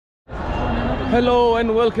Hello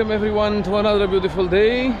and welcome everyone to another beautiful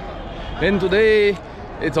day. And today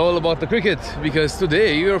it's all about the cricket, because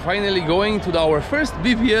today we are finally going to our first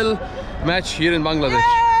BPL match here in Bangladesh.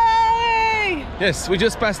 Yay! Yes, we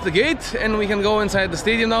just passed the gate and we can go inside the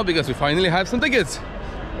stadium now because we finally have some tickets.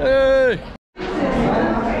 Hey!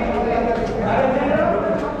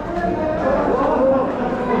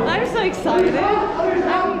 I'm so excited.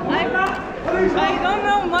 I don't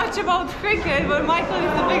know much about cricket, but Michael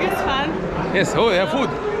is the biggest fan. Yes, oh, we have food.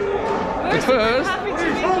 We're But first, happy to be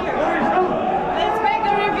here. Let's make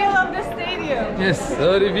a reveal of the stadium. yes,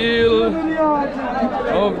 the reveal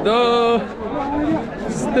of the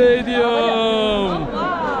stadium.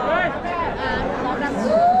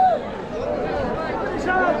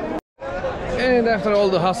 And after all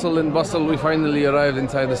the hustle and bustle, we finally arrived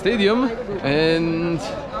inside the stadium, and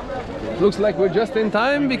looks like we're just in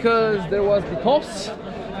time because there was the toss.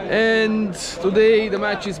 And today the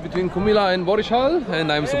match is between Cumilla and Barishal,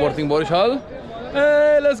 and I'm supporting Barishal.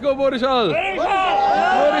 Hey, let's go Barishal!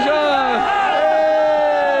 Barishal!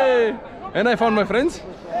 Hey! And I found my friends.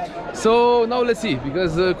 So now let's see,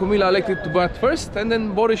 because Cumilla elected to bat first, and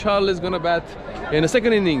then Barishal is gonna bat in the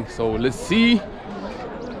second inning. So let's see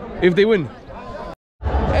if they win.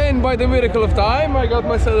 And by the miracle of time, I got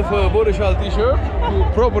myself a Barishal t-shirt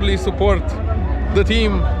to properly support the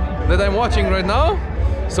team that I'm watching right now.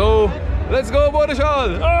 So let's go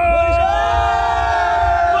Barishal!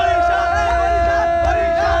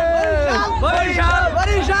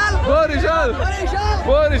 Barishal!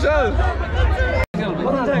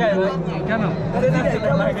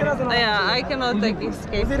 Yeah, I cannot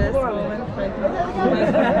escape this moment.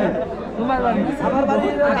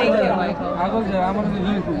 Thank you, Michael.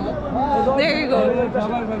 There you go.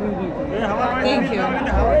 Thank you.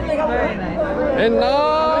 Very nice. And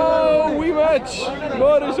now we match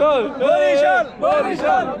Barishal! Barishal!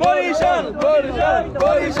 Barishal! Barishal! Barishal!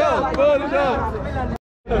 Barishal! Barishal!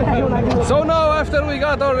 So now, after we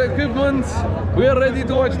got our equipment, we are ready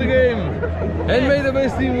to watch the game. And may the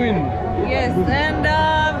best team win. Yes, and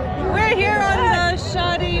we're here on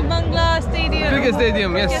Shadi Bangla Stadium. Cricket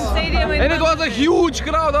stadium, yes. Stadium in And it was a huge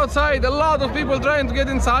crowd outside, a lot of people trying to get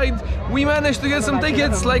inside. We managed to get some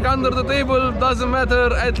tickets, like under the table, doesn't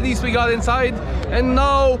matter, at least we got inside. And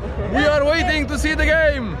now we are waiting to see the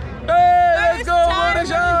game. Hey, let's go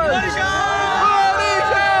Barishal! Barishal!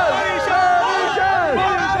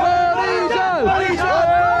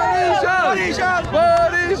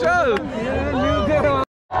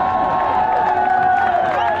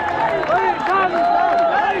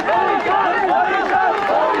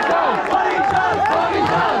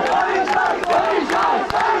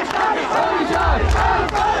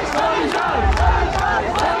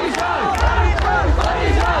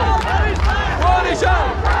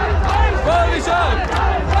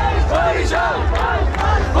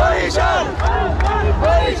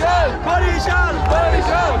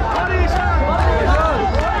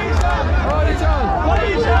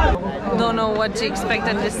 Don't know what to expect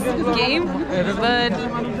at this game, but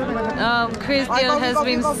Chris Gayle has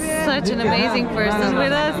been such an amazing person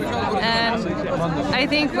with us, and I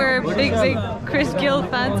think we're big Chris Gayle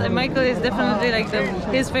fans, and Michael is definitely like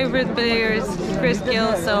his favorite player is Chris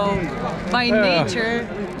Gayle, so by nature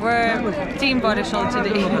we're Team Barishal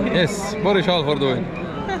today. Yes, Barishal for the win.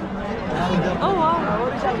 Oh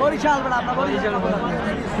wow!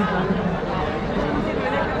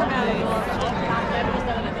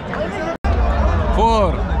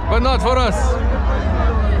 Four, but not for us.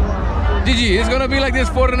 GG, it's gonna be like this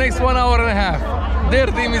for the next 1 hour and a half. Their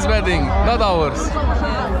team is batting, not ours.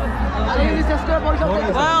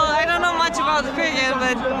 Well, I don't know much about cricket,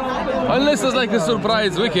 but unless there's like a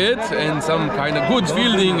surprise wicket and some kind of good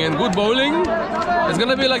fielding and good bowling, it's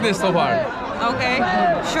gonna be like this so far. okay,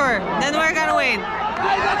 sure. Then we're gonna win.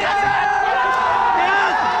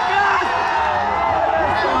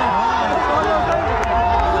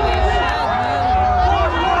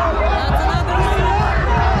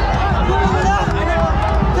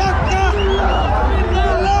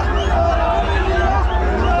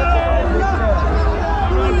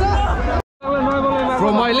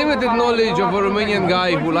 From my limited knowledge of a Romanian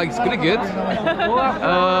guy who likes cricket,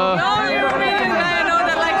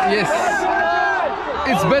 yes,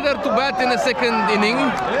 it's better to bat in a second inning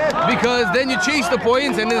because then you chase the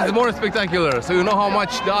points and it's more spectacular. So you know how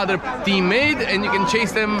much the other team made and you can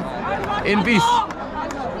chase them in peace.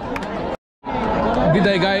 Did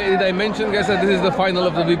I mention, guys, that this is the final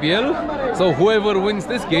of the BPL? So whoever wins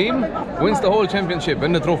this game wins the whole championship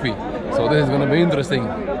and the trophy. So this is going to be interesting.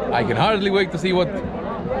 I can hardly wait to see what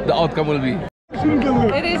the outcome will be.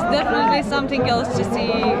 It is definitely something else to see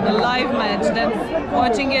a live match than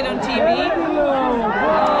watching it on TV. It's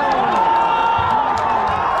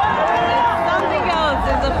something else.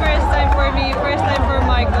 It's the first time for me, first time for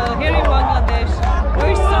Michael here in Bangladesh.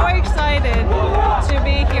 We're so excited to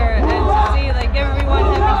be here and to see like everyone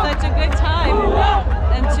having such a good time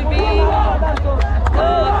and to be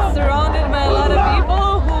surrounded by a lot of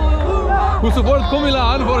people who support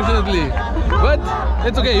Cumilla, unfortunately. But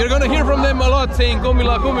it's okay, you're gonna hear from them a lot saying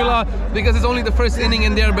Cumilla, Cumilla, because it's only the first inning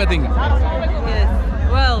and they're betting. Yes,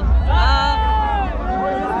 well,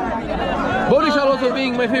 Barishal also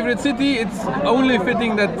being my favorite city, it's only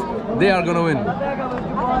fitting that they are gonna win.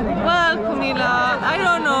 Well, Cumilla, I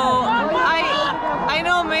don't know. I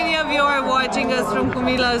know many of you are watching us from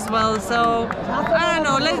Cumilla as well, so I don't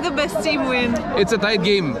know, let the best team win. It's a tight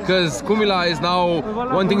game because Cumilla is now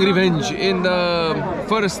wanting revenge. In the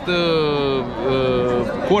first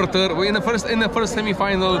quarter, in the first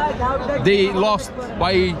semi-final, they lost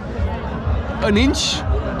by an inch,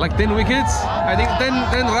 like 10 wickets. I think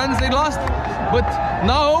 10 runs they lost, but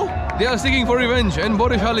now they are seeking for revenge, and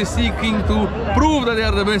Barishal is seeking to prove that they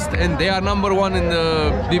are the best and they are #1 in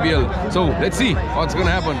the BBL. So let's see what's gonna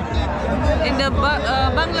happen. In the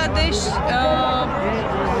Bangladesh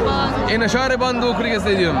in Ashare Bandhu Cricket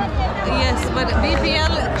Stadium. Yes, but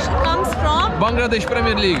BPL comes from Bangladesh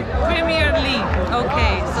Premier League. Premier League.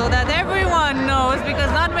 Okay, so that everyone knows,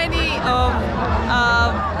 because not many of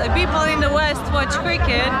people in the West watch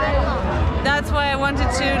cricket. That's why I wanted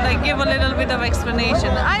to like give a little bit of explanation.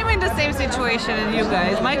 I'm in the same situation as you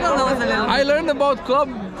guys. Michael knows a little bit. I learned about club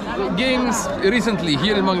games recently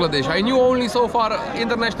here in Bangladesh. I knew only so far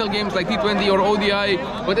international games like T20 or ODI,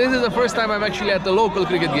 but this is the first time I'm actually at the local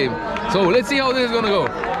cricket game. So let's see how this is gonna go.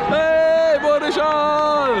 Hey,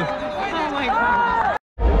 Barishal! Oh my God.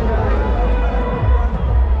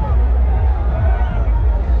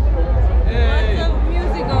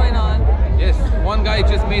 One guy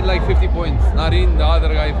just made like 50 points. Nareen, the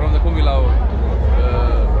other guy from the Cumilla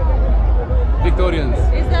Victorians.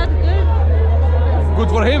 Is that good? Good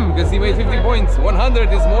for him because he made 50 points.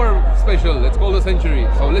 100 is more special. It's called a century.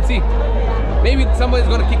 So let's see. Maybe somebody's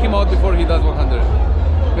gonna kick him out before he does 100.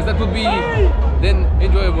 Because that would be then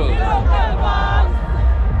enjoyable.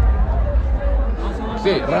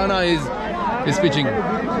 Okay, Rana is pitching.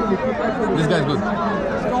 This guy's good.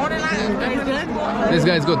 This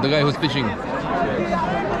guy's good, the guy who's pitching.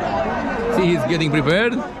 See, he's getting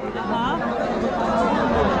prepared. Okay,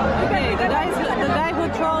 the guy who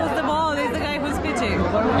throws the ball is the guy who's pitching.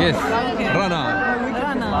 Yes, okay. Rana.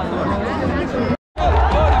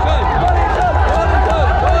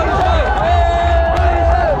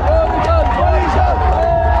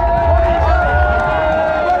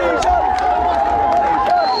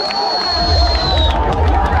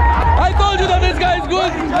 I told you that this guy is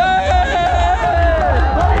good.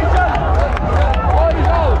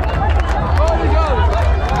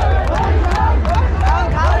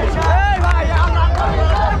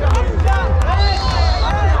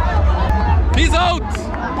 He's out!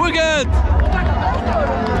 Wicket!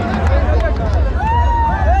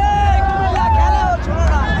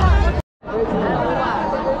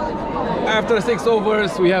 After 6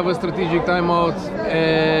 overs, we have a strategic timeout,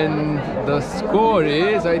 and the score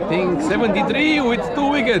is, I think, 73 with 2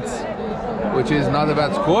 wickets, which is not a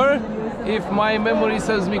bad score. If my memory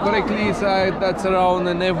serves me correctly, that's around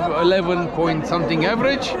an 11 point something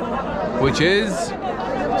average, which is,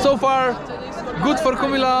 so far, good for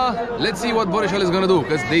Cumilla. Let's see what Barishal is gonna do,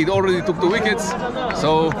 because they already took 2 wickets,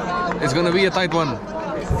 so it's gonna be a tight one.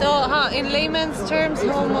 So, in layman's terms,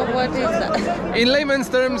 what is that? In layman's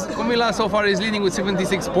terms, Cumilla so far is leading with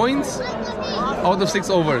 76 points out of 6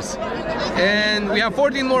 overs. And we have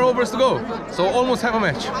 14 more overs to go, so almost half a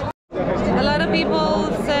match. A lot of people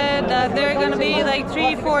said that there are going to be like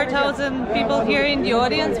 3,000–4,000 people here in the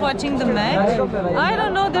audience watching the match. I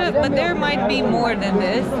don't know, but there might be more than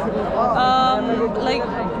this. Like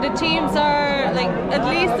the teams are, like, at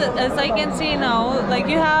least as I can see now, like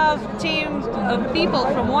you have teams of people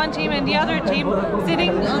from one team and the other team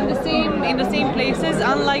sitting on in the same places,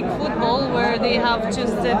 unlike football where they have to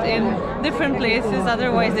sit in different places,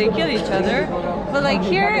 otherwise they kill each other. But like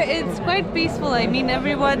here, it's quite peaceful. I mean,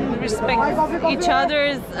 everyone respects each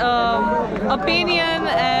other's opinion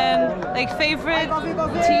and like favorite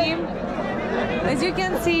team. As you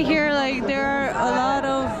can see here, like there are a lot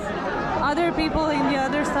of other people in the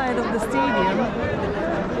other side of the stadium.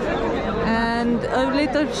 And and a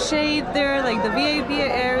little shade there, like the VIP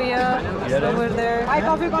area over there.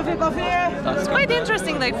 It's quite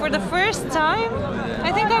interesting. Like for the first time,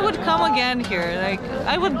 I think I would come again here. Like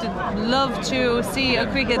I would love to see a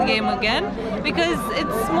cricket game again because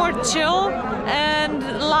it's more chill, and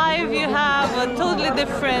live you have a totally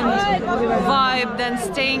different vibe than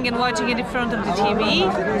staying and watching it in front of the TV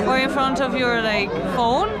or in front of your like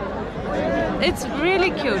phone. It's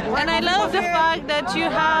really cute, and I love the fact that you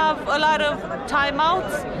have a lot of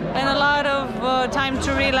timeouts and a lot of time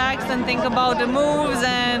to relax and think about the moves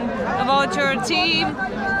and about your team.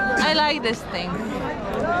 I like this thing.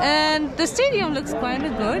 And the stadium looks kind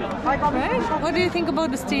of good, right? What do you think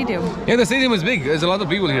about the stadium? Yeah, the stadium is big. There's a lot of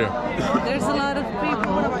people here. There's a lot of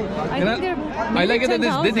people. I like it that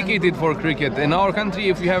it's dedicated for cricket. In our country,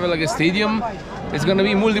 if you have like a stadium, it's going to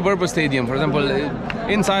be multi-purpose stadium. For example,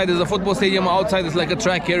 inside is a football stadium, outside is like a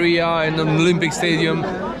track area and an Olympic stadium.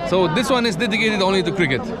 So this one is dedicated only to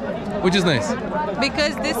cricket, which is nice.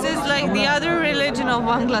 Because this is like the other religion of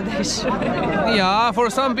Bangladesh. Yeah, for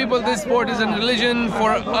some people this sport is a religion.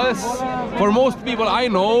 For us, for most people I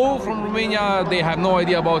know from Romania, they have no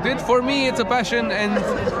idea about it. For me, it's a passion, and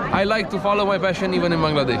I like to follow my passion even in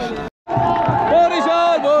Bangladesh.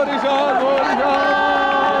 Barishal, Barishal, Barishal,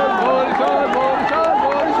 Barishal, Barishal,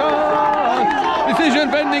 Barishal. Decision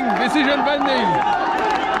pending, decision pending.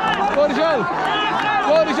 Barishal,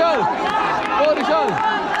 Barishal, Barishal,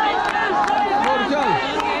 Barishal.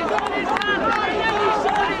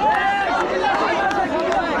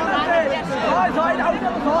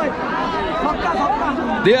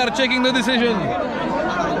 They are checking the decision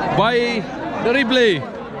by the replay.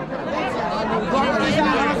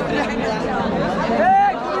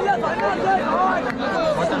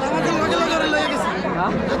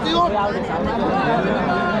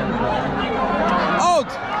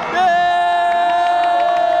 Out!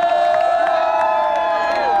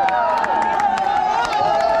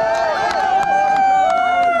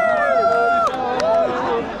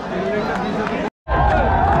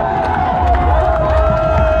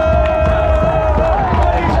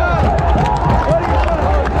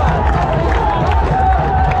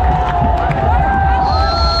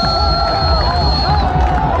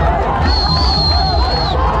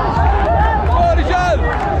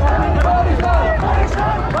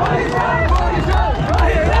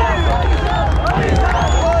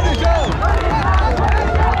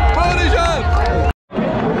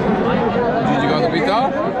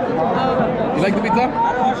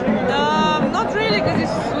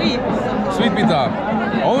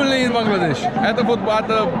 At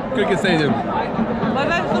the cricket stadium. But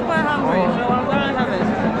I'm super hungry, so I'm gonna have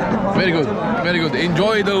it. Very good, very good.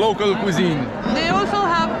 Enjoy the local cuisine. They also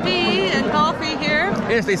have tea and coffee here.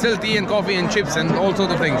 Yes, they sell tea and coffee and chips and all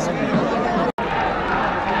sorts of things.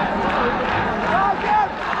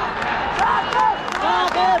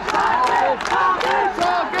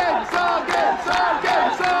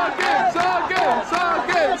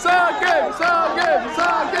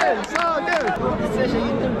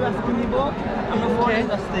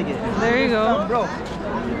 Okay. There you go. Bro.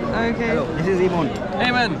 Okay. Hello, this is Imon.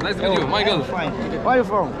 Hey man, nice to meet you. Michael. Fine. Where are you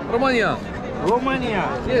from? Romania. Romania.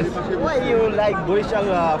 Yes. Why you like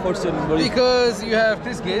Barishal Fortune? Because you have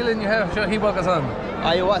Chris Gayle and you have Shakib Al Hasan.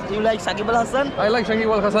 You like Shakib Al Hasan? I like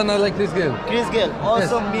Shakib Al Hasan, I like Chris Gayle. Chris Gayle.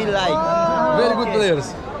 Also me like. Very good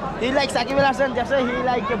players. He like Shakib Al Hasan, that's why he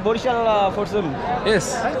like Barishal Fortune.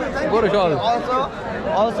 Yes. Barishal.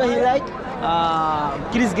 Also he like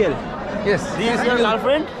Chris Gayle. Yes. This is your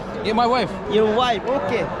girlfriend? Yeah, my wife. Your wife,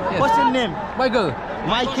 okay. Yes. What's your name? Michael.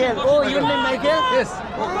 Micheal. Oh, your name Micheal? Yes.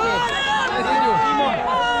 Okay. Nice to meet you. Imon.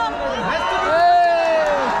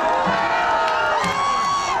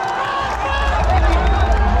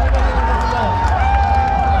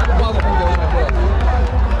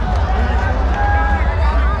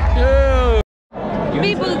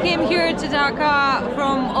 People came here to Dhaka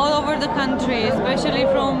from all over the country, especially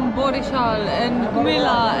from Barishal and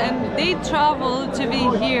Cumilla, and they traveled to be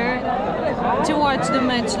here to watch the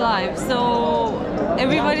match live. So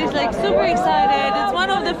everybody's like super excited. It's one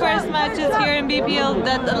of the first matches here in BPL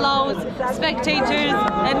that allows spectators,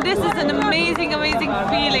 and this is an amazing, amazing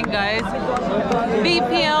feeling, guys.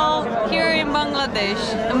 BPL here in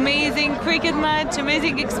Bangladesh, amazing cricket match,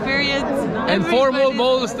 amazing experience. And 4 more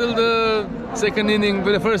balls till the second inning,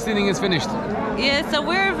 but the first inning is finished. Yeah, so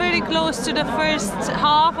we're very close to the first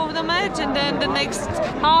half of the match, and then the next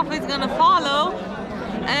half is gonna follow.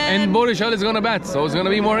 And Barishal is gonna bat, so it's gonna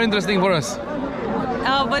be more interesting for us.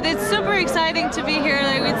 But it's super exciting to be here,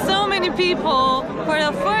 like with so many people for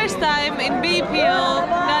the first time in BPL.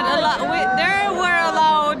 That there were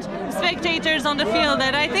allowed spectators on the field,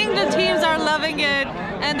 and I think the teams are loving it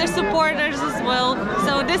and the supporters as well.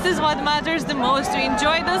 So this is what matters the most, to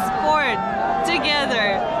enjoy the sport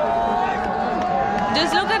together.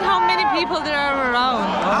 Just look at how many people there are around.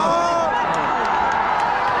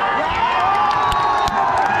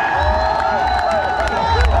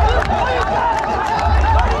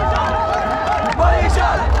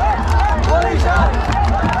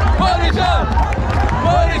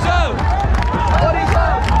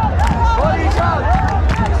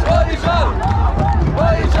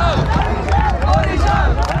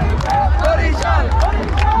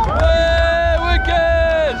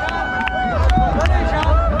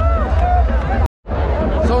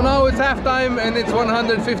 Halftime, and it's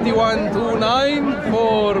 151-9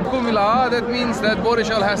 for Cumilla. That means that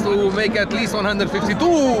Barishal has to make at least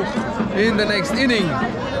 152 in the next inning,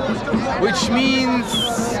 which means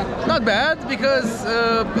not bad, because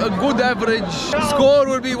a good average score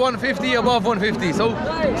will be 150, above 150. So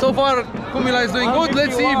far Cumilla is doing good.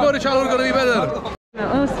 Let's see if Barishal is going to be better.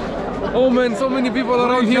 Oh man, so many people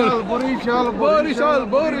around here. Barishal.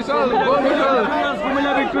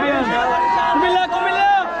 Cumilla victorious.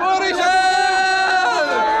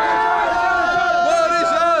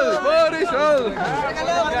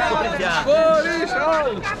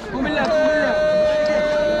 Cumilla.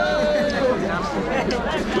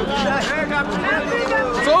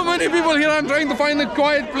 So many people here. I'm trying to find a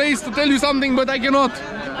quiet place to tell you something, but I cannot.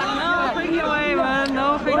 No, fake away, man.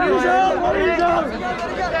 No, fake away.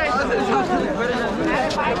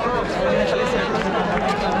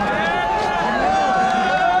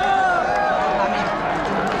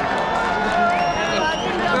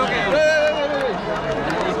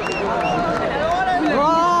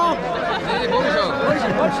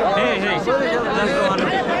 Hey.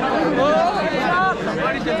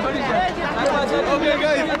 Okay,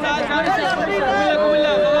 guys.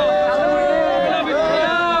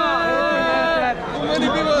 Many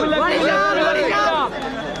people.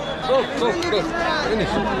 Go.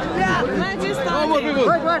 Finish. No more people.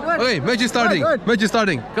 Okay, match is starting. Match is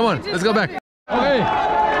starting. Come on, let's go back. Okay,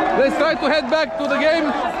 let's try to head back to the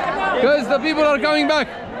game, because the people are coming back.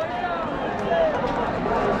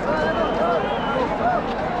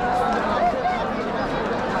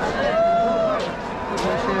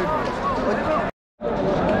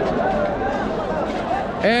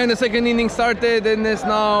 And the second inning started, and it's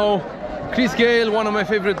now Gayle, one of my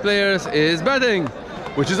favorite players, is batting,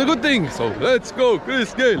 which is a good thing. So let's go,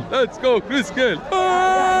 Gayle! Let's go, Gayle!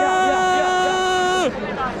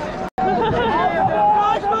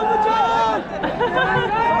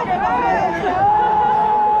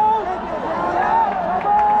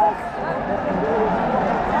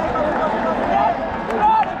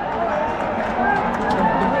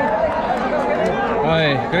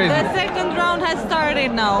 Crazy. The second round has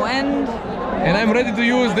started now, and I'm ready to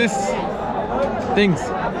use these things.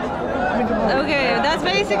 okay, that's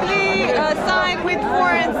basically a side with 4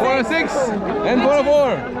 and 6. 4 and 6 and 4 and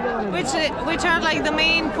 4. Which are like the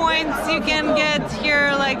main points you can get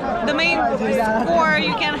here, like the main score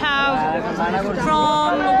you can have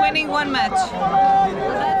from winning one match.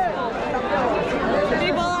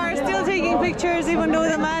 People are still taking pictures even though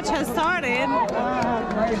the match has started.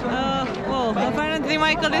 Well, apparently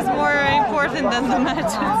Micheal is more important than the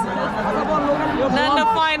matches, than the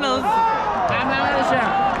finals.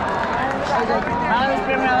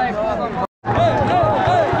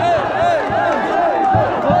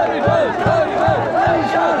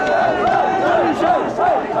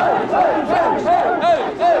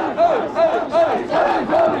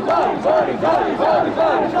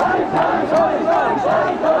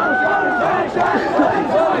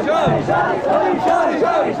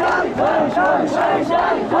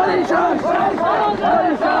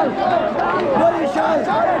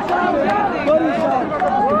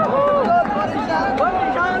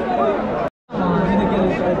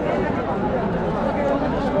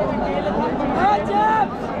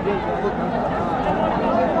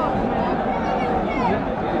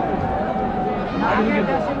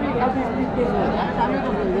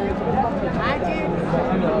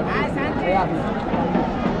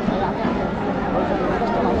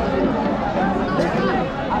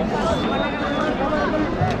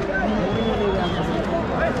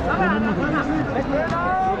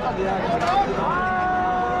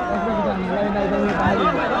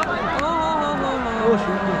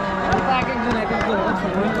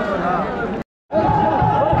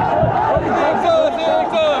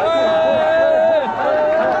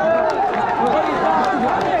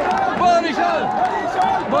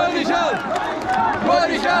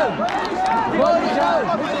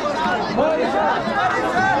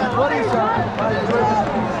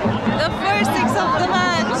 The first 6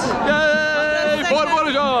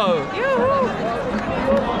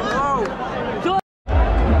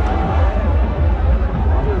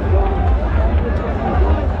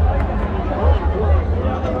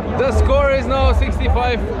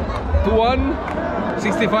 2-1,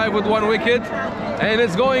 65 with 1 wicket, and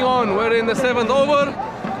it's going on. We're in the 7th over,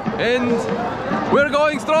 and we're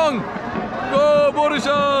going strong. Go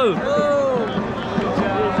Barishal!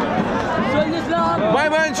 My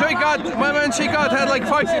man Shikat had like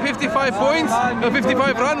 55 points,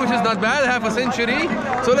 55 run, which is not bad, half a century.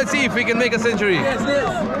 So let's see if we can make a century.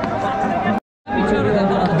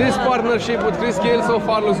 This partnership with Chris Gayle so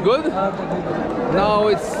far looks good. Now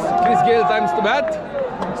it's Chris Gayle times to bat.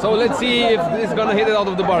 So let's see if this is gonna hit it out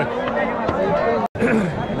of the park.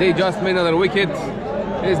 They just made another wicket.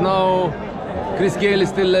 It is now Chris Gayle is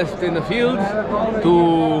still left in the field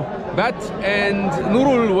to bat, and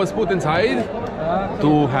Nurul was put inside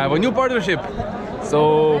to have a new partnership.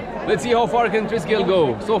 So let's see how far can Chris Gayle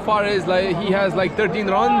go. So far is like he has like 13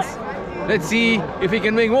 runs. Let's see if he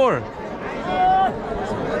can make more.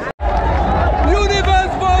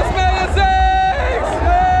 Universe Boss Man 6!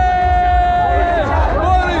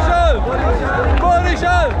 Barishal!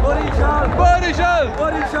 Barishal! Barishal!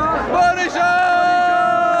 Barishal!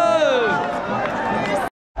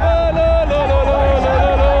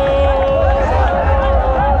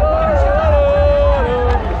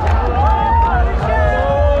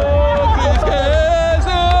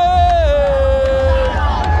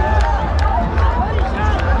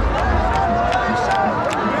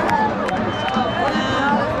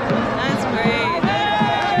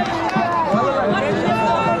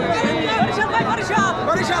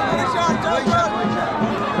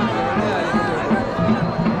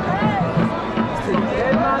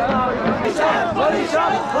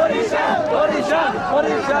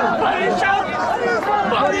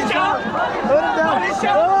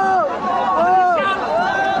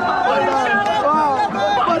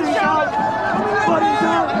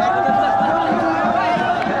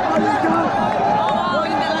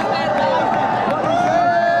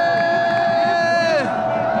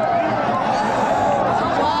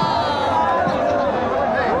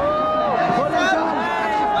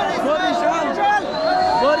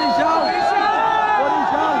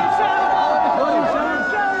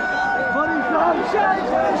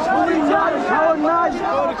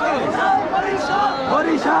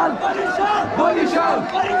 Barishal!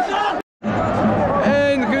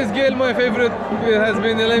 And Chris Gayle, my favorite, has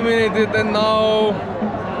been eliminated, and now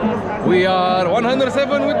we are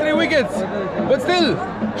 107 with 3 wickets. But still,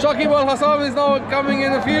 Shakib Al Hassam is now coming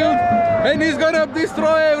in the field, and he's gonna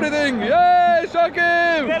destroy everything. Yay,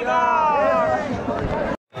 Shakib!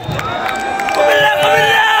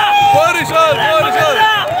 Barishal! Barishal!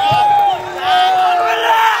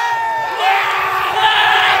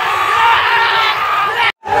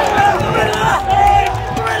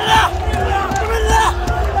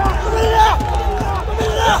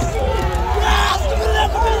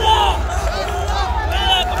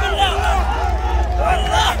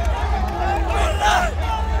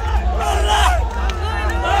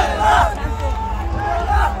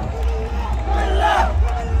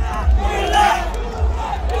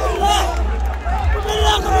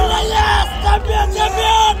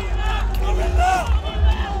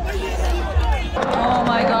 Oh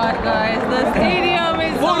my god, guys, the stadium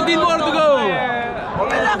is 14 more to go!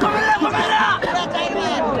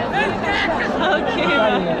 Okay.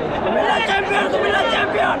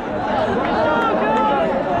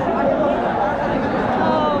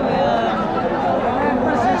 Oh man.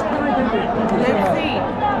 Let's see.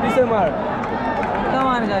 Come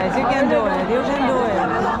on guys, you can do it. You can do it.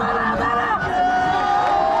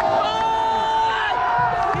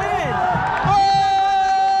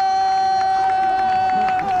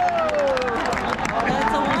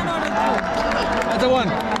 That's a 1.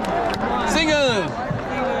 Single.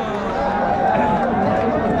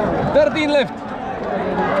 13 left.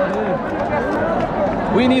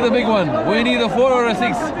 We need a big one. We need a 4 or a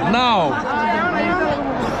 6 now.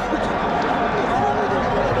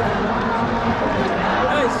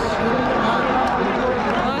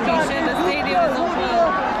 Okay, shit, the stadium is open.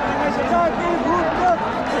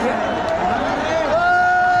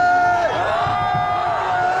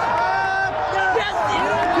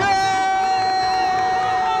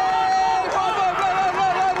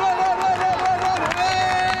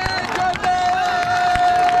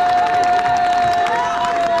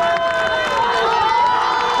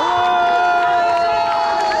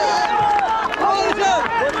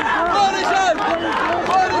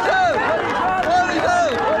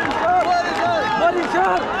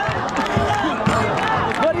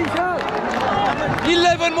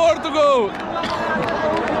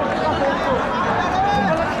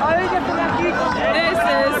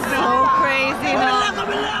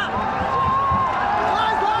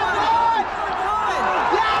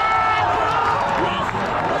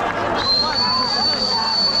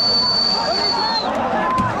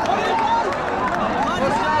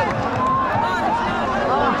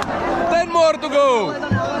 more to go.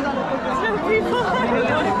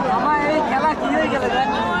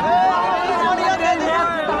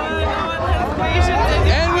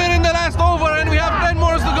 And we're in the last over and we have 10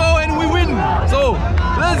 more to go and we win. So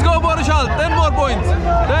let's go Barishal, 10 more points,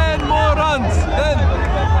 10 more runs, 10.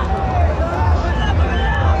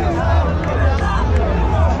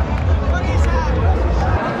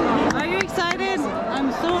 Are you excited?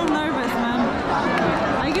 I'm so nervous, man.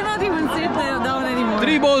 I cannot even sit down anymore.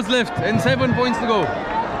 3 balls left and 7 points to go.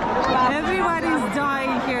 Everybody's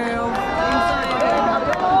dying here inside.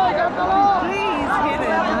 Please hit it,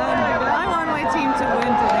 man. I want my team to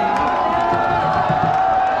win today.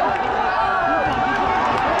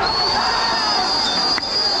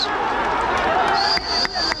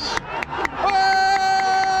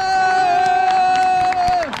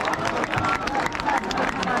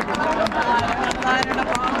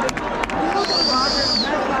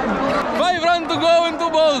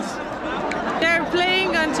 They're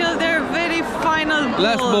playing until their very final ball.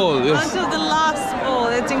 Last ball, yes. Until the last ball.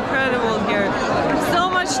 It's incredible here. So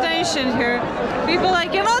much tension here. People, I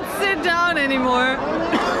cannot sit down anymore.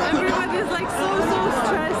 Everybody's like so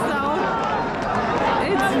stressed out.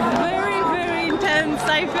 It's very, very intense.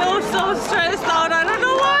 I feel so stressed out. I don't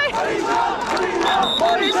know why. Barishal!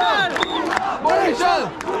 Barishal!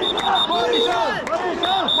 Barishal!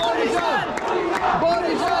 Barishal!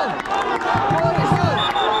 Barishal! Barishal!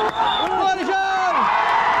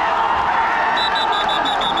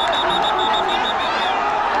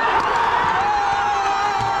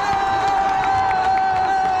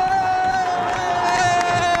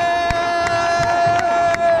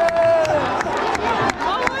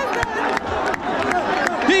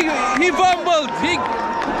 He fumbled.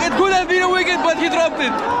 It could have been a wicket, but he dropped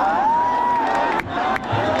it.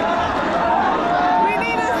 We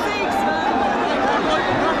need a 6, man.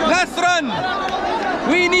 Last run.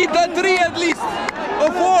 We need a 3 at least. A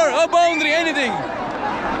 4, a boundary, anything. Oh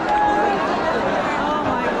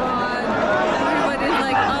my god. Everybody's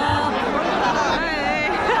like, oh, hey.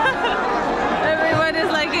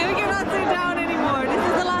 Everybody's like, we cannot sit down anymore. This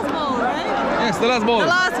is the last ball, right? Yes, the last ball. The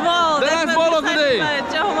last ball. The last ball of the day.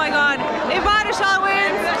 Oh my god. If Barishal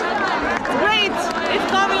wins, great. If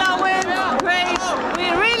Cumilla wins, great. We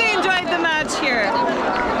really enjoyed the match here.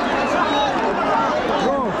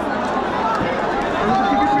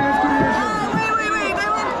 Wait. I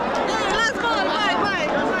want... Hey, last ball. Bye.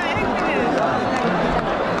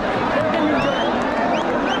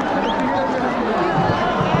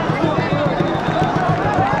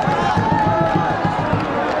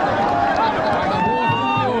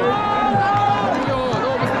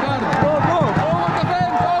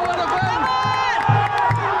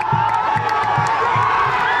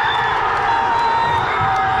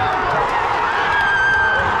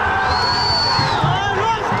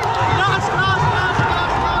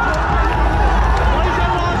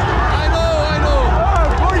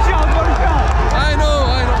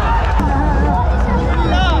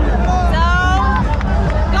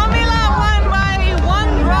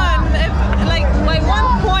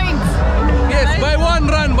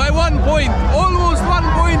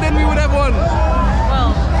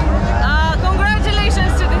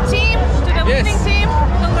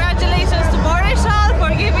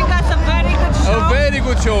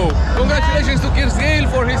 Show. Congratulations to Gayle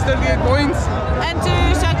for his 38 points. And to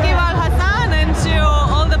Hassan and to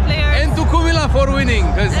all the players. And to Cumilla for winning,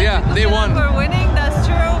 because yeah, they won. For winning, that's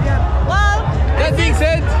true. Well, that being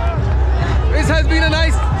said, this has been a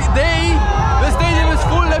nice day. The stadium is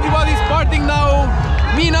full, everybody's partying now.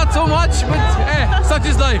 Me not so much, but such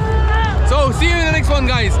is life. So see you in the next one,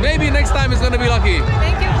 guys. Maybe next time it's gonna be lucky.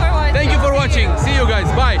 Thank you for watching. Thank you for watching. See you guys.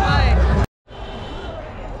 Bye. Bye.